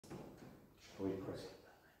We pray.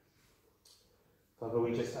 Father,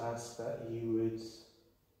 we just ask that you would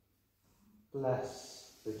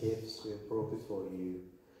bless the gifts we have brought before you,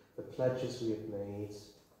 the pledges we have made,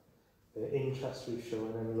 the interest we've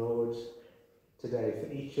shown, and Lord, today,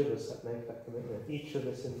 for each of us that make that commitment, each of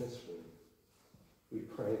us in this room, we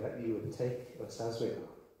pray that you would take us as we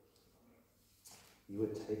are. You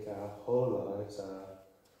would take our whole lives,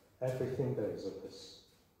 everything there is of us.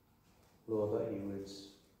 Lord, that you would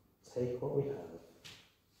take what we have,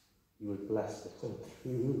 you would bless it, and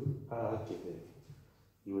through our giving,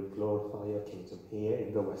 you would glorify your kingdom here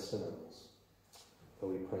in the Western Isles. For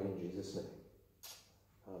we pray in Jesus' name.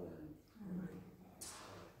 Amen. Amen.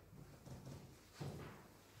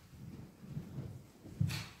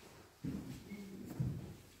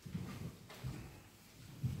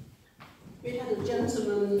 We had a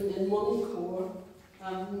gentleman in one corps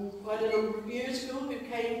quite a number of years ago who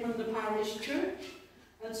came from the parish church,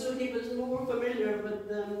 and so he was more familiar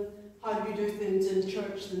with how you do things in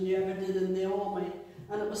church than you ever did in the army.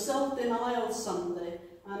 And it was self-denial Sunday,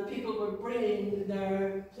 and people were bringing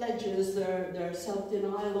their pledges, their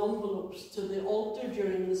self-denial envelopes to the altar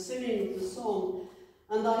during the singing of the song.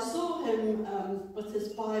 And I saw him with his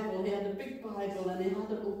Bible. He had a big Bible and he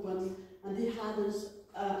had it open, and he had his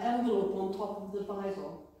envelope on top of the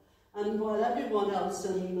Bible. And while everyone else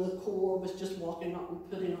in the corps was just walking up and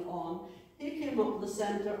putting it on, he came up the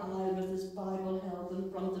centre aisle with his Bible held in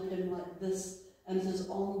front of him like this and his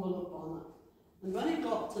envelope on it. And when he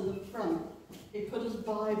got to the front, he put his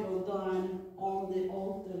Bible down on the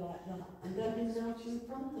altar like that, and then he knelt in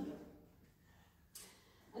front of it.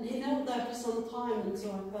 And he knelt there for some time, and so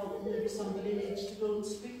I felt maybe somebody needs to go and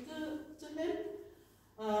speak to him.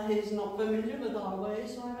 He's not familiar with our way,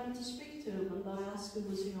 so I went to speak to him, and I asked him,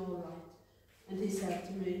 was he all right? And he said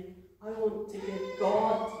to me, I want to give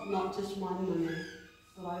God not just my money,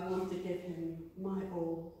 but I want to give him my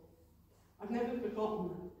all. I've never forgotten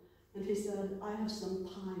it. And he said, I have some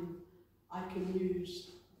time I can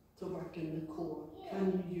use to work in the corps.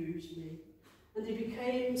 Can you use me? And he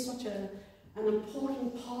became such an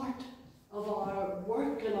important part of our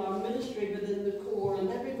work and our ministry within the corps, and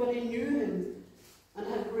everybody knew him and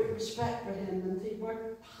had great respect for him, and he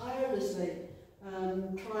worked tirelessly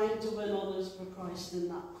trying to win others for Christ in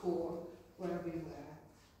that corps where we were.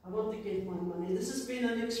 I want to give my money. This has been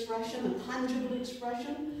an expression, a tangible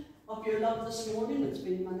expression of your love this morning. It's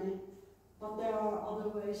been money, but there are other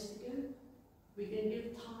ways to give. We can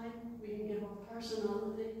give time, we can give our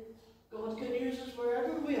personality. God can use us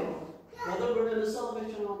wherever we are, whether we're in a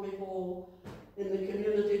Salvation Army hall, in the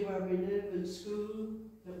community where we live, in school,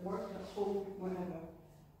 at work, at home, wherever.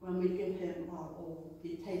 When we give him our all,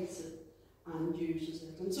 he takes it and uses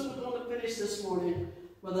it. And so we're going to finish this morning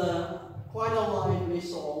with quite a lively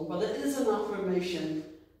song, but it is an affirmation.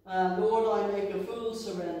 Lord, I make a full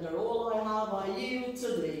surrender. All I have I yield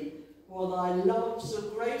to thee, for thy love so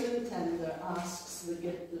great and tender asks the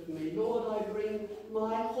gift of me. Lord, I bring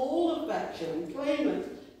my whole affection, claim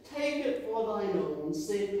it, take it for thine own,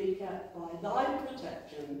 safely kept by thy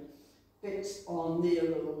protection, fixed on thee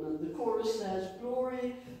alone. And the chorus says,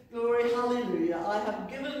 glory, glory, hallelujah, I have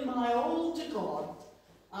given my all to God,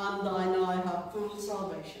 and I now have full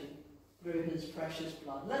salvation through his precious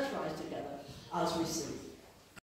blood. Let's rise together as we sing.